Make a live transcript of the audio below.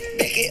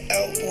Back it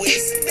out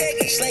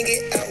with, slang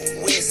it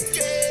out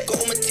with. Go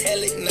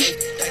metallic knife,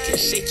 I can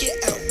shake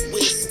it out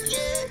with.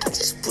 I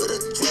just put a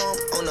drum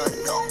on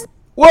a note.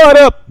 What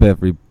up,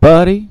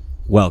 everybody?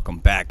 Welcome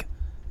back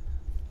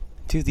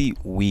to the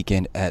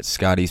Weekend at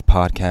Scotty's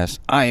podcast.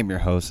 I am your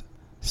host,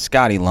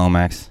 Scotty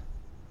Lomax.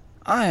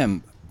 I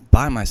am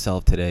by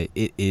myself today.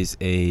 It is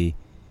I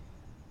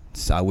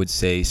would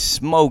say,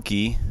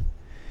 smoky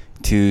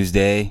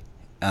Tuesday,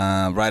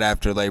 right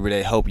after Labor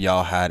Day. Hope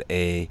y'all had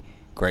a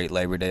great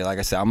Labor Day. Like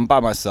I said, I'm by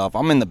myself.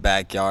 I'm in the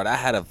backyard. I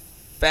had a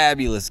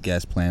fabulous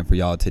guest plan for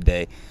y'all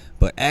today,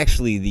 but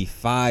actually the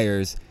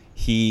fires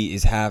he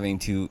is having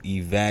to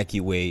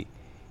evacuate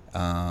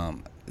of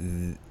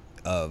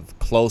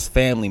close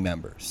family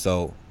members.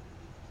 So,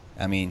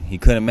 I mean, he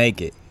couldn't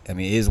make it. I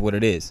mean, it is what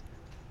it is.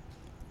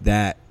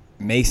 That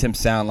makes him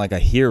sound like a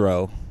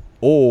hero,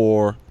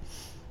 or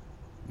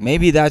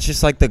maybe that's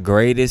just like the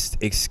greatest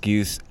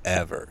excuse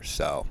ever.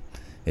 So,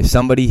 if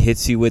somebody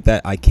hits you with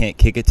that, I can't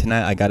kick it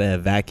tonight, I gotta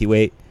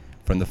evacuate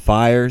from the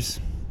fires,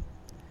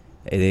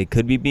 they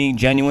could be being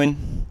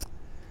genuine.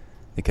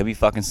 They could be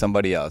fucking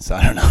somebody else.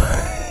 I don't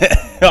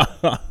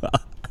know.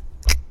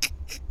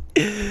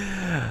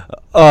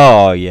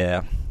 Oh,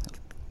 yeah.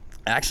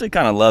 I actually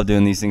kind of love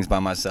doing these things by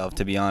myself,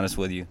 to be honest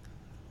with you.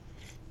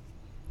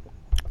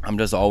 I'm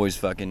just always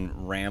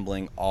fucking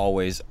rambling,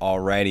 always,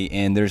 already.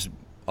 And there's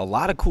a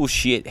lot of cool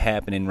shit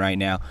happening right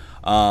now.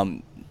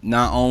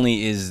 Not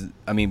only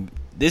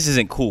this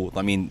isn't cool.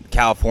 I mean,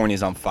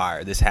 California's on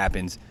fire. This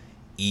happens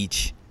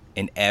each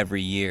and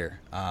every year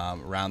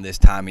around this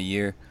time of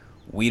year.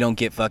 We don't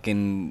get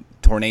fucking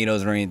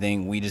tornadoes or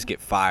anything. We just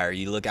get fire.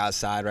 You look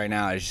outside right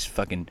now, it's just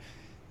fucking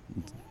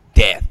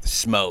death,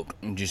 smoke,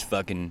 and just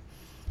fucking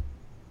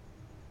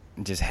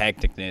just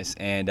hecticness.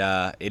 And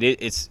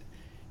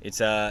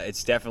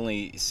it's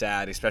definitely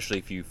sad, especially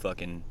if you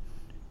fucking,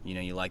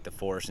 you like the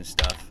forest and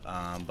stuff.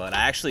 But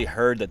I actually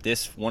heard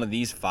that one of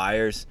these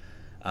fires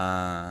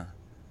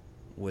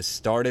was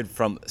started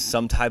from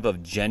some type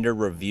of gender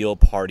reveal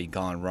party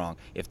gone wrong.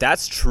 If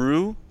that's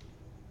true,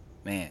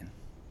 man,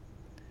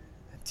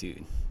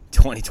 dude,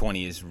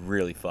 2020 is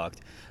really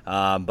fucked.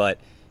 But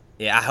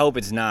yeah, I hope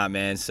it's not,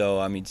 man. So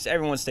I mean, just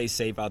everyone stay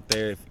safe out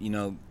there. If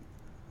you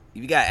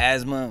got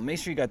asthma, make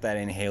sure you got that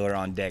inhaler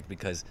on deck,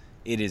 because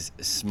it is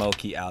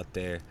smoky out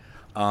there.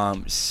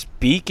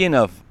 Speaking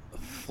of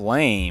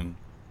flame,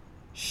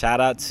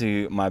 shout out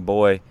to my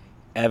boy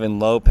Evan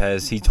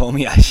Lopez. He told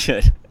me I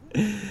should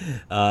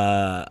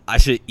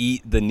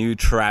eat the new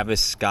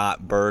Travis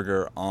Scott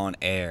burger on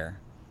air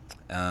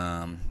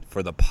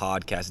for the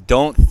podcast.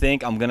 Don't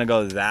think I'm gonna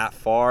go that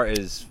far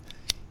as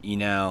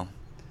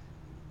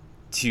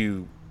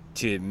to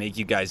make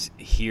you guys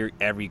hear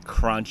every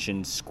crunch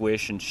and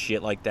squish and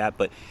shit like that.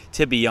 But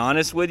to be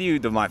honest with you,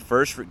 my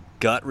first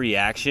gut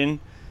reaction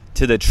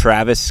to the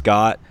Travis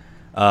Scott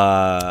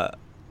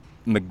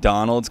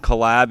McDonald's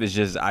collab is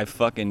just, I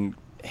fucking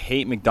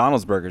hate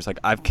McDonald's burgers. Like,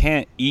 I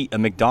can't eat a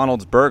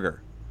McDonald's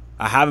burger.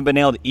 I haven't been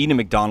able to eat a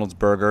McDonald's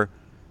burger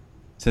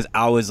since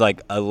I was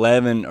like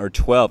 11 or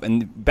 12.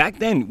 And back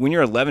then, when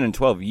you're 11 and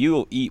 12,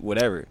 you'll eat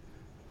whatever.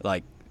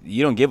 Like,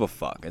 you don't give a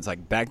fuck. It's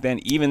like back then,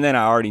 even then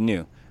I already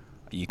knew.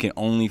 You can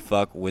only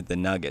fuck with the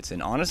nuggets.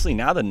 And honestly,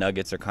 now the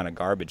nuggets are kind of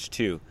garbage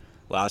too.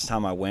 Last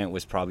time I went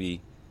was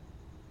probably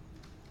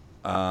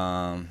like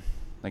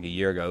a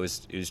year ago.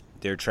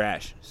 They're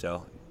trash.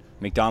 So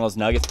McDonald's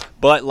nuggets.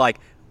 But like,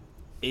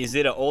 is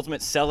it an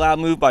ultimate sellout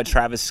move by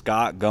Travis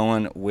Scott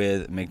going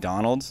with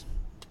McDonald's?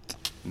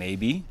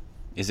 Maybe.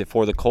 Is it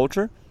for the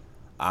culture?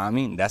 I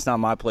mean, that's not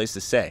my place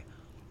to say.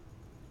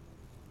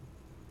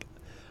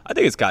 I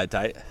think it's kind of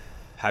tight.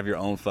 Have your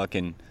own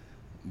fucking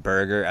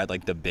burger at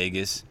like the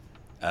biggest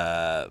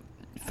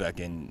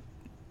fucking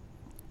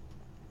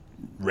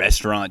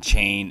restaurant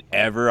chain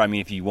ever. I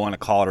mean, if you want to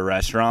call it a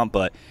restaurant,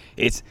 but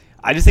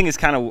I just think it's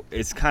kind of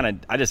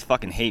I just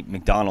fucking hate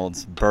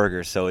McDonald's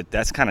burgers, so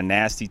that's kind of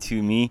nasty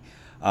to me.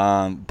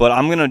 But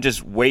I'm gonna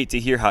just wait to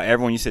hear how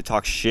everyone used to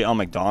talk shit on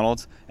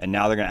McDonald's, and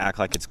now they're gonna act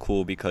like it's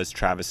cool because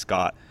Travis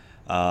Scott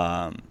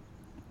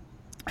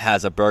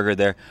has a burger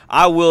there.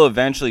 I will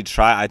eventually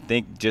try, I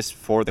think, just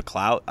for the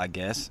clout, I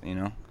guess.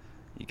 You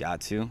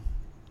got to.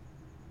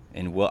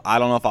 And I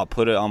don't know if I'll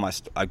put it on my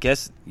I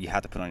guess you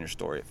have to put it on your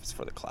story if it's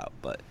for the clout,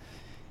 but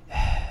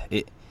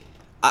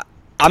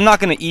I'm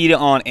not going to eat it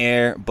on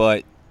air,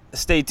 but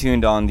stay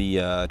tuned on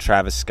the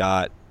Travis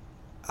Scott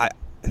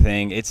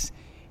thing.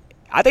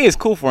 I think it's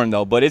cool for him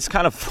though, but it's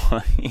kind of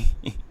funny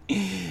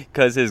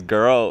because his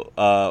girl,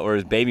 or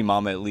his baby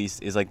mama at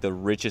least, is like the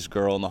richest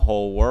girl in the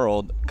whole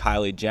world,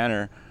 Kylie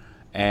Jenner,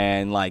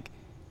 and like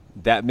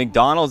that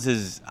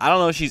McDonald's I don't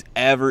know if she's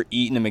ever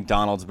eaten a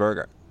McDonald's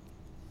burger.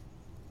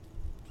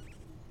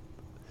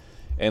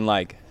 And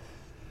like,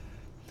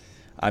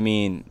 I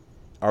mean,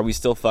 are we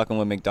still fucking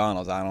with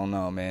McDonald's? I don't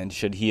know, man.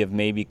 Should he have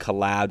maybe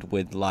collabed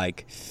with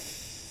like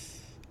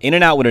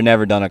In-N-Out? Would have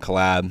never done a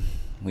collab.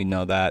 We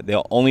know that.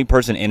 The only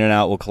person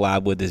In-N-Out will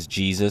collab with is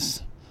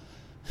Jesus.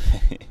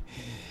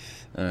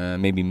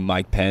 Maybe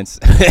Mike Pence.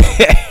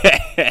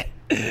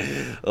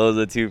 Those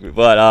are two.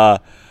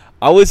 But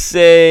I would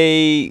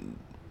say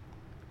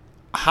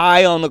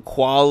high on the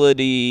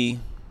quality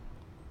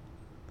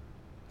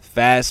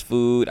fast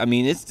food. I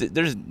mean,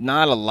 there's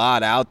not a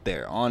lot out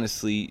there,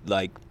 honestly.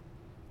 Like,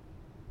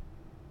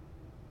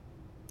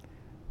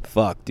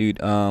 fuck, dude.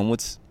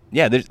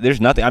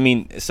 There's nothing. I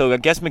mean, so I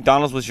guess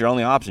McDonald's was your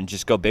only option.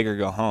 Just go big or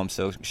go home.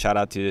 So shout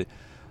out to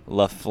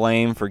La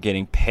Flame for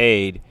getting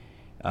paid.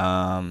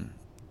 Yeah,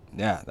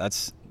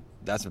 that's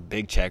a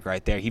big check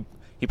right there.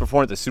 He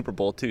performed at the Super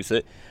Bowl too. So,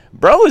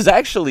 bro is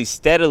actually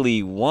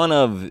steadily one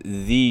of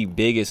the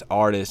biggest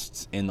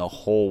artists in the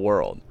whole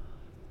world.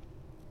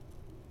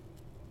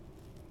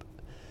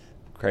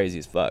 Crazy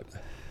as fuck.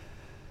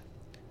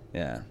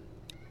 Yeah.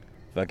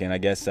 Fucking, I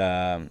guess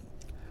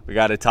we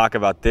got to talk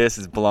about this.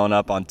 It's blown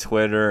up on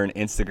Twitter and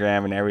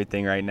Instagram and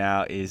everything right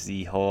now is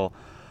the whole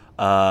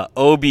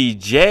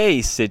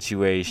OBJ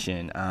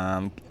situation.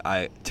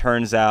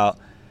 Turns out,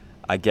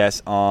 I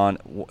guess, on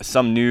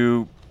some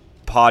new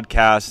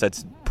podcast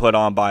that's put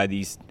on by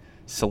these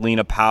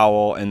Selena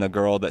Powell and the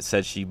girl that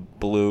said she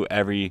blew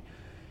every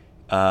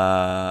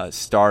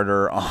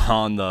starter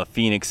on the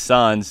Phoenix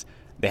Suns.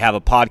 They have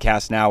a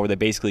podcast now where they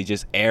basically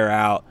just air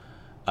out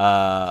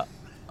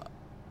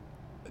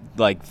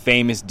like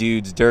famous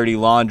dudes' dirty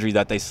laundry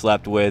that they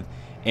slept with,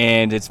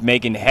 and it's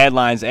making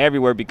headlines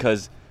everywhere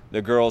because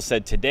the girl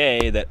said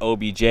today that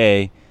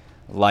OBJ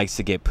likes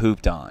to get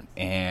pooped on,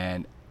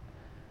 and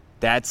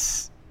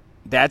that's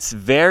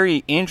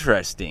very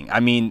interesting. I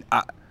mean,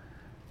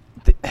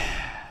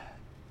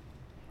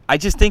 I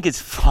just think it's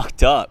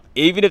fucked up,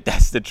 even if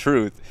that's the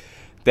truth,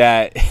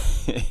 that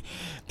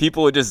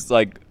people would just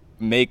like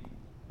make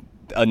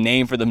a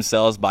name for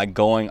themselves by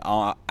going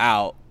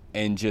out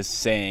and just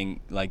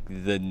saying like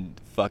the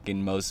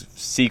fucking most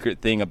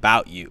secret thing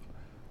about you,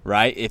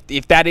 right?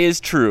 If that is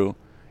true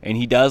and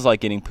he does like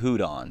getting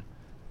pooed on,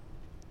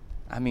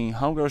 I mean,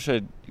 homegirl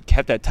should have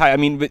kept that tight. I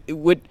mean, but it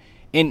would,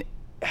 and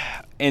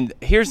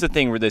here's the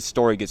thing where this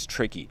story gets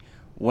tricky.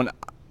 When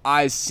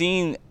I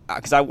seen,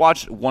 because I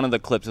watched one of the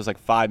clips, it was like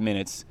 5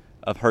 minutes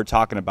of her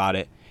talking about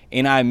it,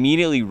 and I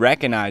immediately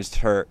recognized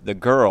her, the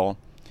girl,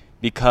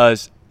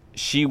 because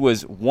she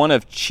was one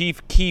of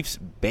Chief Keef's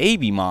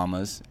baby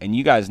mamas, and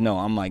you guys know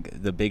I'm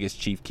like the biggest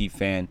Chief Keef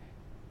fan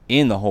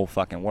in the whole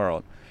fucking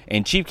world.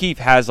 And Chief Keef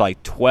has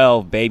like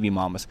 12 baby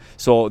mamas,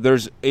 so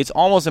it's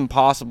almost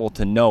impossible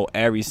to know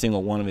every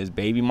single one of his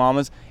baby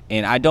mamas,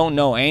 and I don't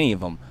know any of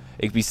them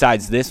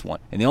besides this one.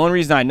 And the only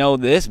reason I know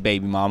this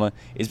baby mama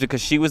is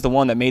because she was the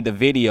one that made the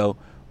video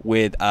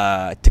with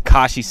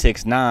Tekashi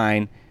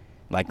 6ix9ine,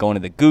 like going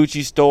to the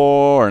Gucci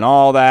store and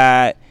all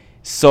that.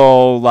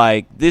 So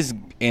like this,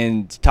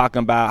 and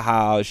talking about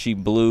how she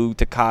blew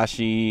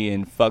Tekashi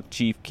and fucked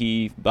Chief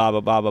Keef, blah,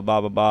 blah, blah, blah,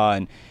 blah, blah, blah,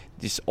 and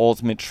this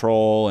ultimate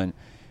troll. And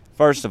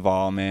first of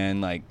all,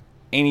 man, like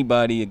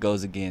anybody that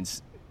goes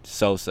against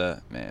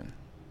Sosa, man,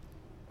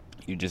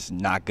 you're just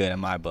not good in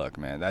my book,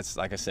 man. That's,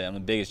 like I said, I'm the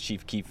biggest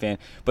Chief Keef fan.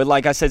 But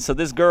like I said, so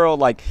this girl,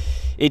 like,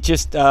 it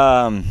just,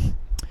 somehow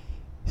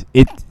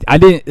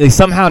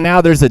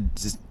now there's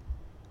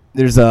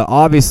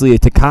obviously a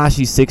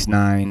Tekashi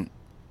 6ix9ine,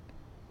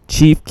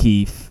 Chief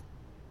Keef,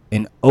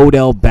 an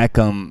Odell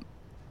Beckham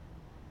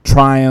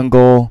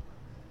triangle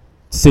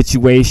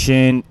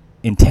situation,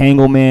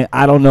 entanglement.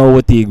 I don't know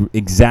what the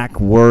exact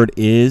word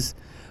is,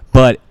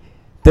 but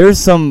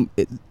there's a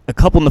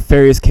couple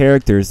nefarious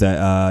characters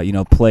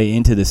that play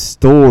into this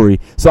story.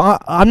 So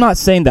I'm not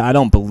saying that I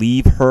don't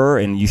believe her,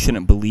 and you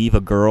shouldn't believe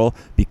a girl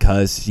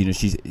because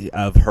she's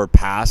of her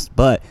past.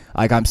 But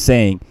like I'm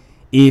saying,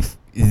 if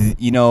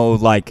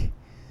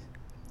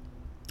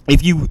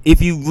if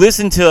you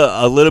listen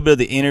to a little bit of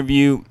the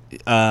interview,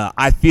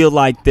 I feel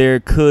like there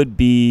could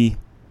be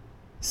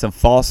some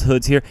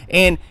falsehoods here.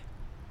 And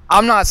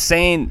I'm not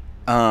saying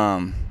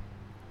that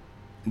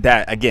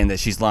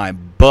she's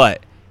lying,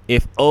 but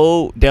if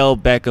Odell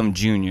Beckham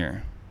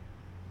Jr.,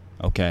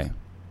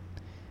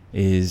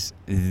 is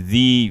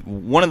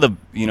one of the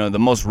the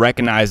most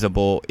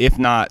recognizable, if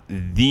not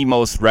the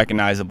most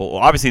recognizable,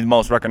 obviously the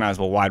most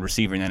recognizable wide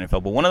receiver in the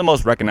NFL, but one of the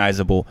most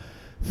recognizable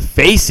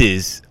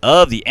faces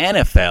of the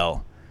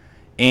NFL,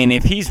 and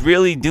if he's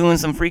really doing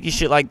some freaky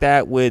shit like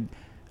that with,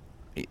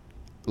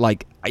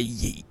 like,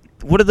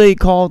 what do they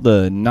call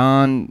the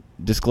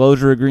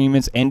non-disclosure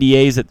agreements,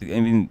 NDAs that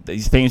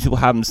these famous people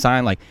have them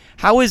sign? Like,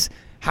 how is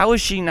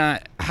he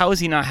not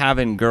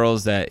having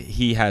girls that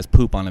he has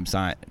poop on him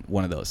sign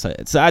one of those? So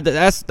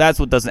that's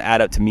what doesn't add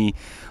up to me.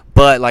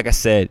 But like I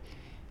said,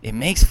 it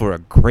makes for a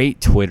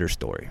great Twitter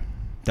story,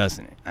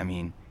 doesn't it? I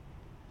mean,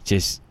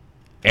 just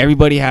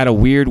everybody had a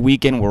weird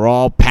weekend. We're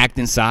all packed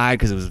inside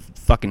because it was a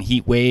fucking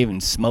heat wave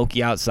and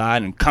smoky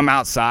outside. And come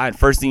outside,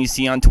 first thing you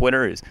see on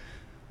Twitter is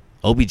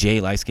OBJ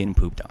likes getting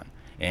pooped on.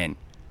 And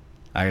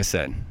like I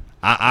said,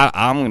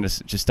 I'm going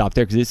to just stop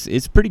there because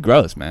it's pretty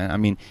gross, man. I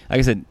mean, like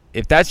I said,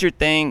 if that's your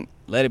thing,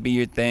 let it be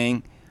your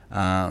thing.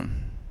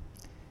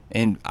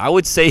 And I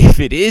would say if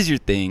it is your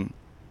thing,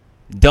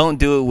 don't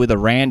do it with a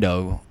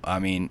rando. I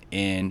mean,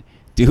 and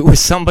do it with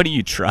somebody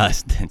you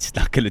trust that's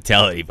not going to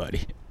tell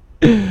anybody.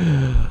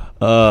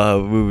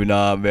 Moving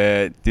on,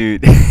 man.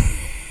 Dude.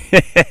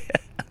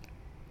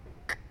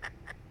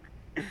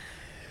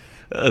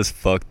 That was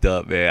fucked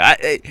up, man.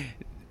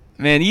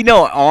 Man,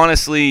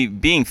 honestly,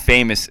 being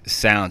famous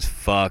sounds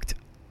fucked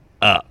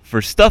up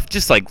for stuff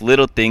just like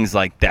little things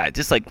like that.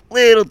 Just like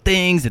little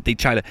things that they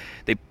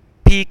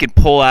peek and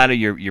pull out of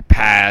your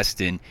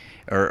past and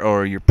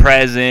or your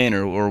present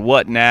or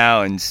what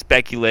now and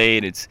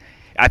speculate.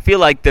 I feel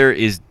like there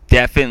is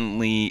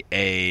definitely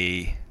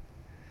a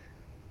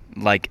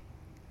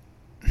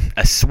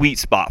sweet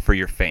spot for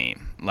your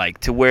fame. Like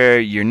to where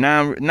you're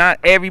not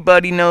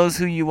everybody knows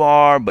who you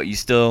are, but you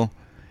still,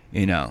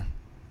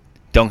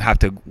 don't have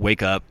to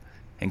wake up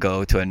and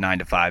go to a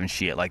 9-to-5 and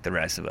shit like the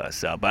rest of us.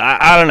 So, but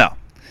I don't know.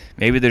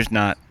 Maybe there's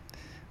not.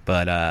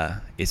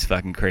 But it's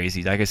fucking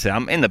crazy. Like I said,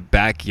 I'm in the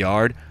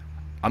backyard.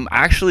 I'm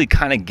actually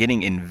kind of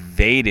getting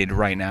invaded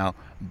right now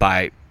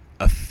by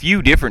a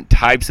few different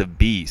types of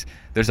bees.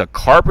 There's a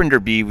carpenter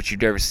bee, which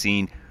you've never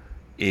seen,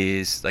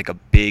 is like a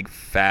big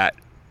fat,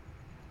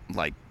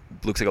 like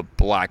looks like a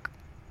black,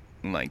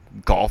 like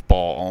golf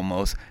ball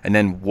almost, and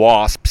then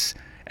wasps,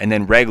 and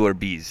then regular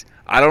bees.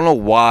 I don't know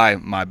why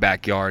my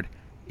backyard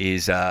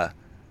is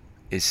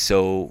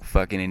so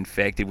fucking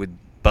infected with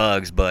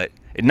bugs, but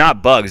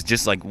not bugs,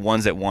 just like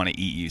ones that want to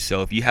eat you.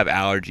 So if you have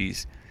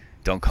allergies,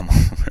 don't come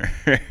over.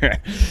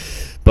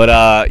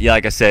 But yeah,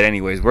 like I said,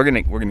 anyways, we're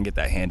gonna get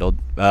that handled.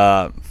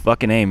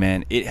 Fucking A,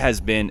 man. It has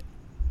been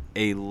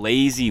a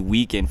lazy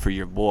weekend for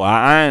your boy.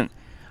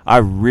 I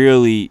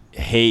really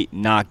hate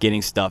not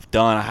getting stuff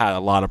done. I had a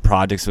lot of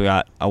projects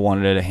I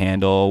wanted to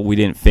handle. We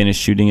didn't finish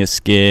shooting a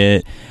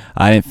skit.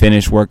 I didn't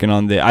finish working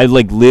on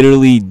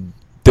literally,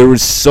 there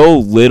was so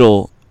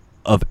little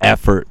of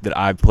effort that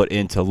I put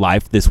into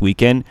life this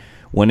weekend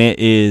when it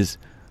is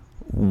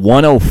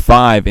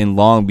 105 in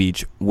Long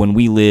Beach when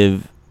we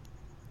live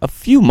a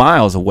few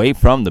miles away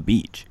from the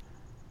beach.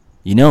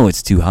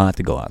 It's too hot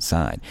to go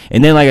outside.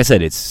 And then, like I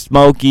said, it's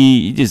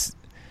smoky.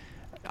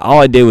 All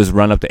I did was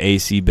run up the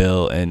AC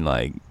bill and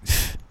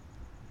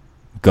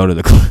go to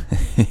the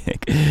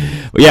clinic.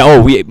 But yeah,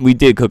 we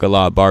did cook a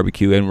lot of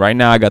barbecue, and right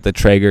now I got the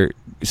Traeger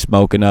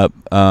smoking up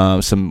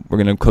we're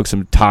gonna cook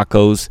some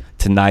tacos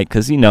tonight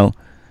because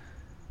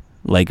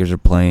Lakers are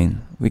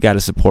playing. We got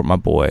to support my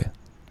boy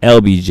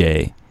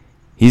LBJ.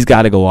 He's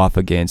got to go off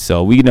again,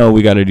 so we know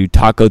we got to do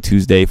Taco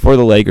Tuesday for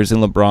the Lakers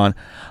and LeBron.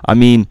 I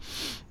mean,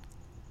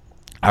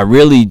 I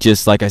really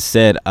just, like I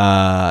said,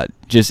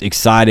 just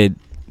excited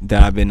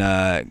that I've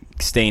been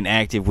staying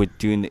active with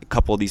doing a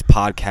couple of these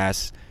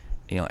podcasts,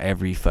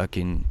 every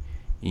fucking,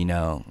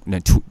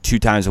 two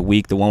times a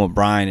week. The one with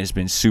Brian has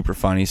been super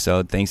funny,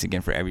 so thanks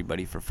again for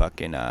everybody for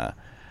fucking,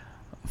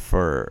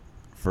 for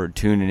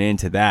tuning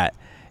into that.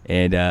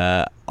 And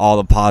all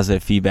the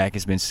positive feedback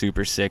has been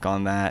super sick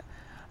on that.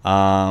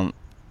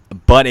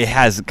 But it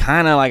has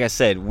kind of, like I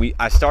said,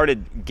 I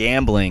started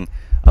gambling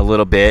a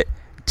little bit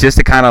just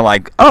to kind of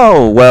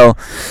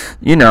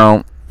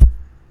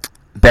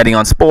betting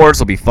on sports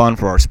will be fun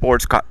for our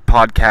sports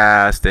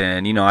podcast.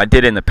 And, I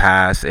did in the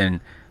past. And,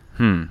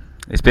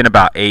 it's been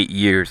about 8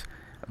 years.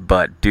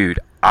 But, dude,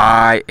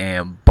 I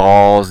am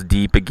balls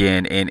deep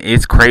again. And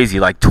it's crazy.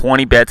 Like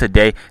 20 bets a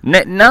day.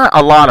 Not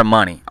a lot of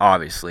money,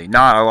 obviously.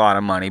 Not a lot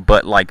of money.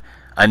 But,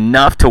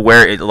 enough to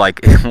where it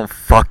will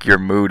fuck your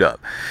mood up.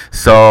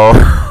 So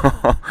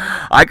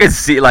I could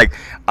see I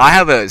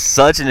have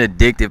such an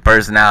addictive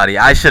personality.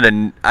 I should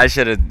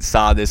have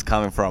saw this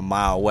coming from a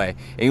mile away.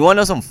 And you want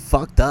to know something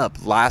fucked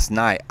up? Last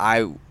night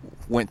I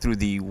went through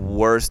the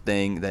worst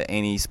thing that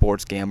any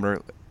sports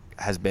gambler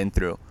has been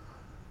through.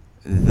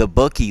 The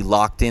bookie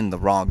locked in the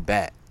wrong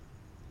bet,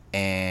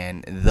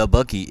 and the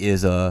bookie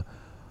is a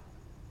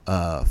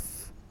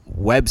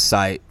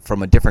website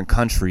from a different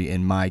country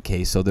in my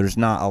case, so there's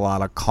not a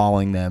lot of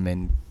calling them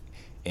and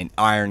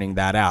ironing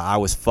that out. I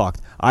was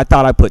fucked. I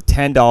thought I put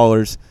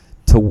 $10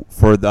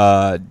 for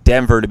the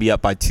Denver to be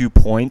up by 2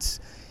 points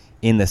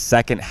in the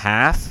second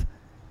half,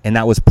 and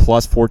that was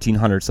plus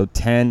 1,400, so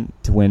 10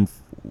 to win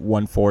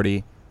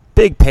 140.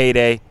 Big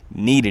payday,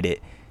 needed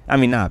it. A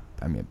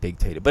big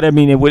payday, but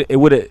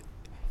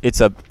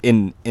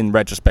in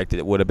retrospect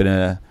it would have been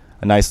a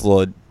nice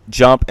little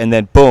jump, and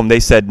then boom, they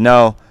said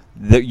no.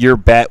 Your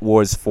bet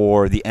was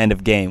for the end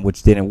of game,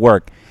 which didn't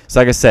work.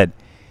 So like I said,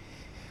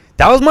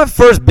 that was my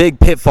first big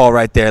pitfall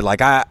right there.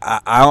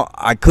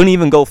 I couldn't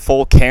even go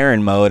full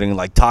Karen mode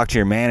and talk to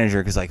your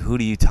manager because who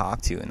do you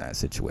talk to in that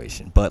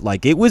situation? But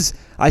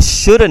I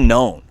should have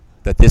known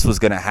that this was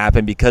gonna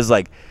happen because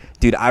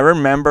dude, I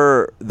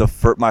remember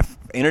my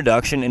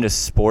introduction into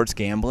sports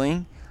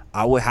gambling.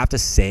 I would have to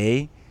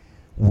say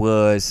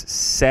was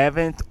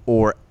 7th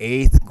or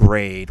 8th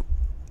grade,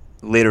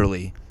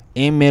 literally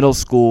in middle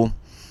school.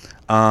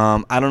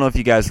 I don't know if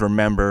you guys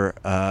remember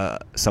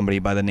somebody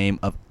by the name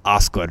of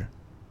Oscar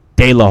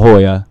De La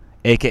Hoya,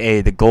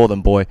 a.k.a. the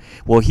Golden Boy.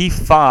 Well, he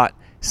fought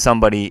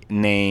somebody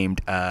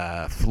named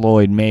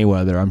Floyd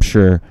Mayweather. I'm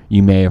sure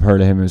you may have heard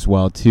of him as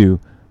well,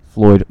 too.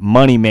 Floyd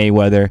Money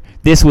Mayweather.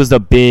 This was the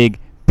big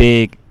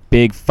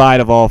fight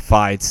of all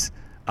fights.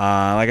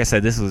 Like I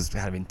said, this was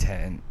having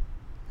 10.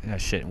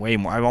 Way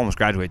more. I almost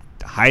graduated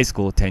high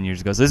school 10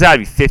 years ago, so this had to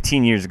be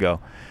 15 years ago.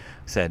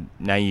 said,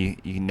 now you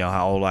know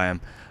how old I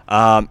am.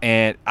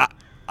 And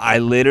I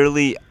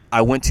literally,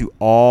 I went to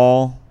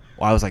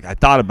I was like, I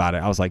thought about it.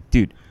 I was like,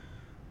 dude,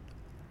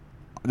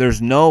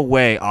 there's no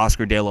way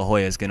Oscar De La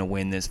Hoya is going to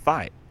win this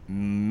fight.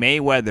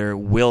 Mayweather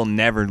will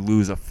never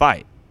lose a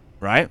fight,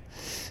 right?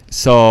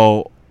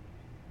 So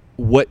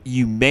what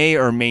you may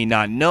or may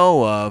not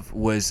know of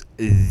was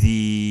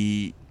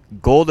the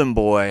Golden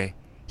Boy.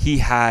 He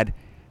had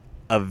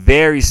a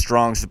very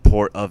strong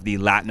support of the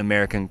Latin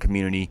American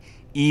community,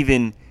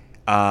 even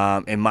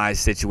in my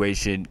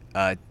situation,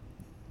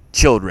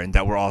 children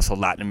that were also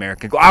Latin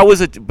American.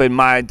 But in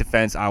my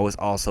defense, I was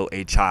also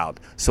a child.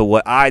 So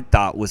what I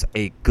thought was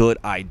a good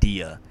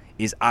idea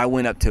is I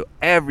went up to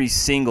every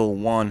single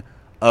one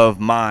of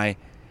my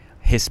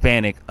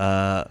Hispanic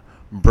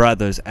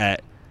brothers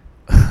at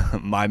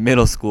my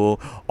middle school,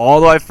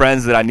 all my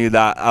friends that I knew,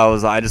 that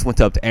I just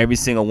went up to every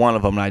single one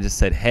of them, and I just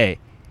said, hey,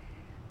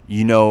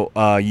 you know,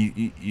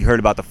 you heard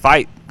about the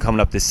fight coming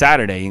up this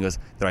Saturday? He goes,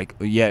 they're like,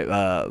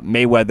 yeah,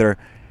 Mayweather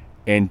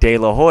and De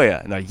La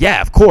Hoya. And they're like,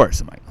 yeah, of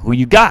course. I'm like, who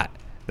you got?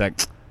 They're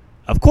like,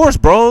 of course,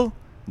 bro,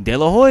 De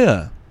La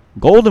Hoya,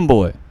 Golden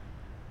Boy.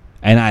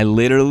 And I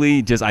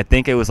literally I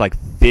think it was like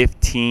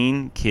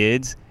 15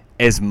 kids,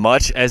 as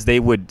much as they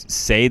would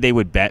say they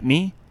would bet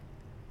me.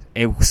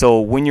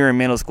 So when you're in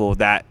middle school,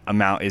 that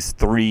amount is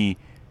 $3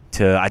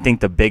 to, I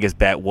think the biggest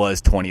bet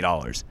was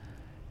 $20.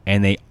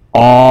 And they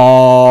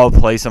all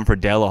placed them for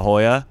De La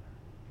Hoya.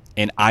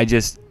 And I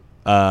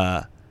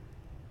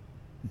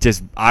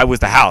I was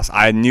the house.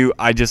 I knew,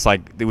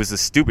 it was a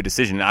stupid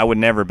decision. I would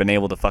never have been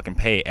able to fucking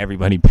pay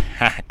everybody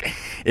back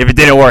if it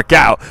didn't work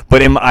out.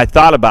 But I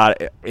thought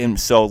about it. And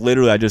so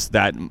literally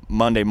that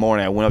Monday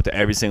morning, I went up to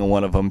every single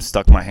one of them,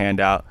 stuck my hand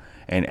out,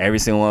 and every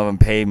single one of them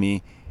paid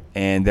me.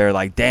 And they're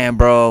like, damn,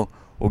 bro,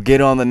 we'll get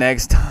on the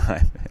next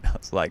time. And I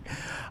was like,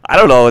 I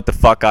don't know what the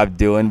fuck I'm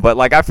doing. But,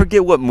 like, I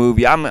forget what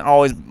movie. I'm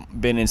always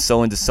been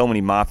into so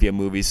many mafia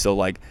movies. So,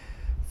 like,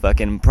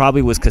 fucking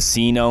probably was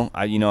Casino.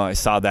 I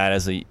saw that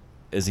as a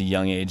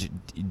young age.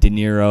 De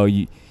Niro,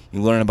 you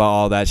learn about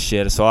all that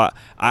shit. So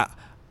I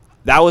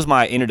that was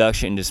my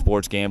introduction to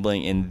sports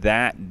gambling. And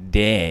that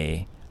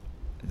day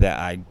that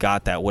I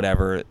got that,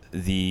 whatever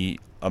the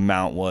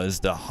amount was,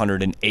 the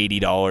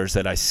 $180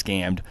 that I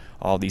scammed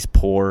all these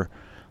poor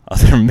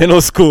other middle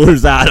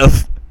schoolers out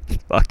of.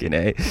 Fucking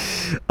A.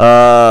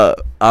 I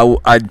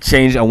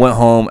went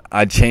home.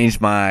 I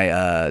changed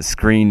my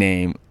screen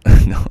name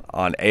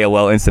on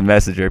AOL Instant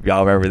Messenger, if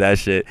y'all remember that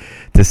shit,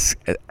 to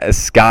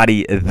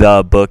Scotty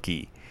the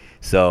Bookie.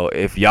 So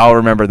if y'all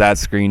remember that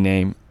screen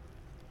name,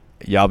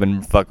 y'all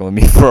been fucking with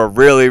me for a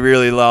really,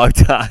 really long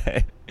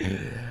time.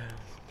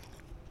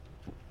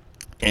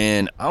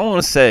 And I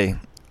want to say,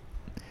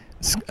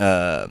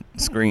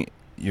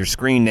 your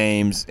screen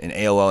names in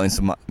AOL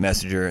Instant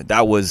Messenger,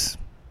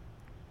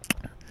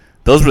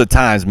 those were the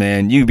times,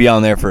 man. You'd be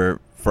on there for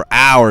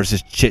hours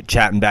just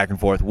chit-chatting back and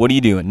forth. What are you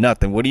doing?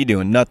 Nothing. What are you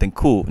doing? Nothing.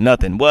 Cool.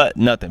 Nothing. What?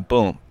 Nothing.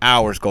 Boom.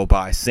 Hours go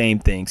by. Same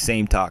thing.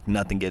 Same talk.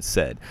 Nothing gets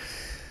said.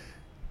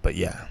 But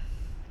yeah,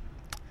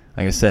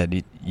 like I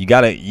said, you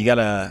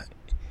gotta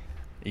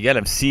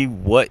see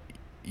what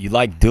you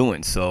like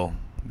doing. So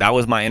that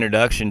was my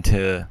introduction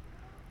to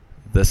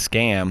the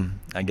scam,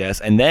 I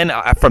guess. And then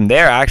from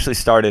there, I actually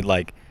started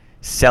like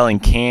selling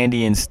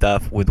candy and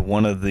stuff with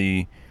one of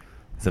the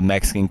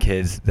Mexican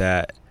kids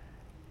that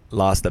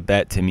lost a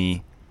bet to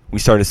me. We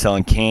started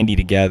selling candy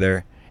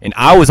together, and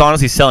I was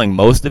honestly selling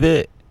most of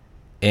it,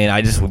 and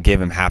I just would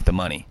give him half the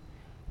money.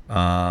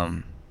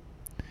 And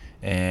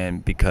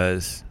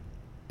because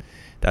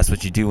that's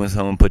what you do when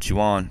someone puts you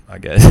on, I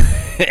guess.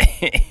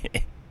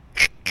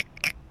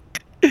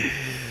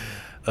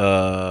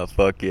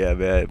 Fuck yeah,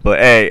 man. But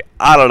hey,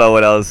 I don't know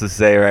what else to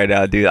say right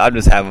now, dude. I'm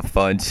just having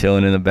fun,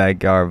 chilling in the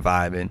backyard,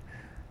 vibing,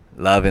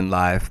 loving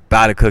life.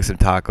 About to cook some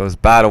tacos.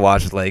 About to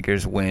watch the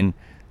Lakers win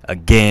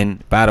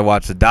again. About to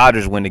watch the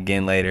Dodgers win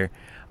again later.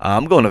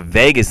 I'm going to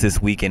Vegas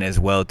this weekend as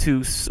well,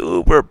 too.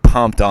 Super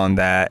pumped on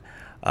that.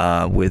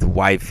 With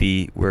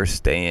wifey, we're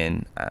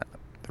staying at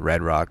the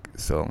Red Rock.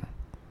 So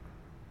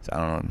I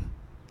don't know.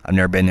 I've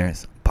never been there.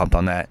 So pumped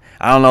on that.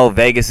 I don't know if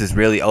Vegas is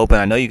really open.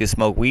 I know you can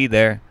smoke weed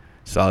there.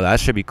 So that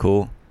should be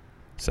cool.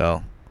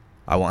 So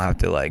I won't have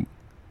to, like,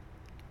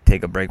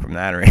 take a break from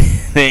that or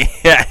anything.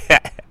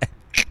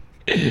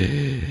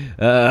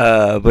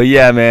 But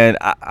yeah, man.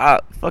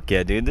 Fuck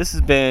yeah, dude. This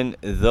has been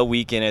The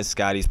Weekend at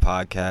Scotty's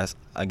podcast.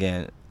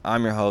 Again,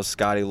 I'm your host,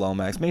 Scotty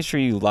Lomax. Make sure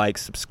you like,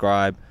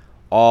 subscribe,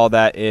 all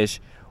that ish.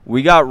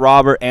 We got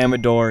Robert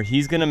Amador.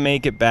 He's going to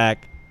make it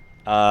back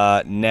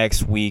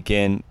next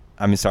weekend.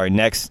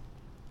 Next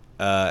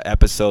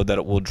episode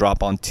that will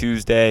drop on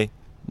Tuesday.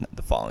 Not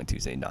the following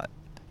Tuesday, not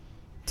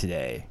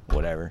today,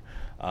 whatever.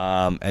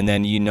 And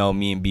then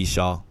me and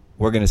B-Shaw,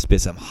 we're going to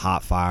spit some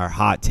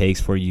hot takes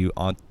for you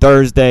on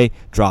Thursday.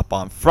 Drop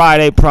on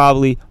Friday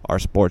probably. Our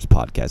sports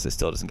podcast that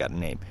still doesn't got a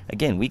name.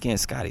 Again, Weekend at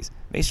Scotty's.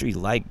 Make sure you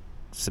like,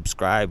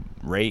 subscribe,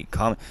 rate,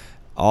 comment,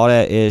 all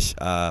that ish.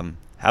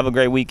 Have a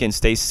great weekend.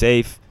 Stay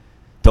safe.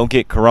 Don't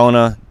get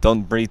corona.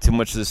 Don't breathe too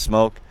much of the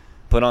smoke.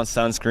 Put on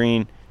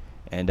sunscreen.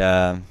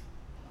 And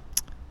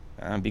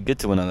Be good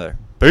to one another.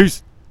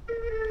 Peace.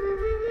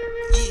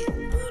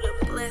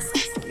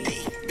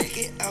 Back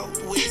it out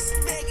west,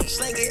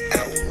 slang it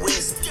out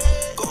west.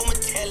 Go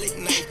metallic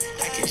knife,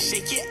 I can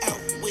shake it out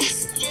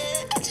west.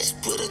 I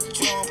just put a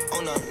drum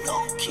on a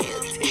no kid.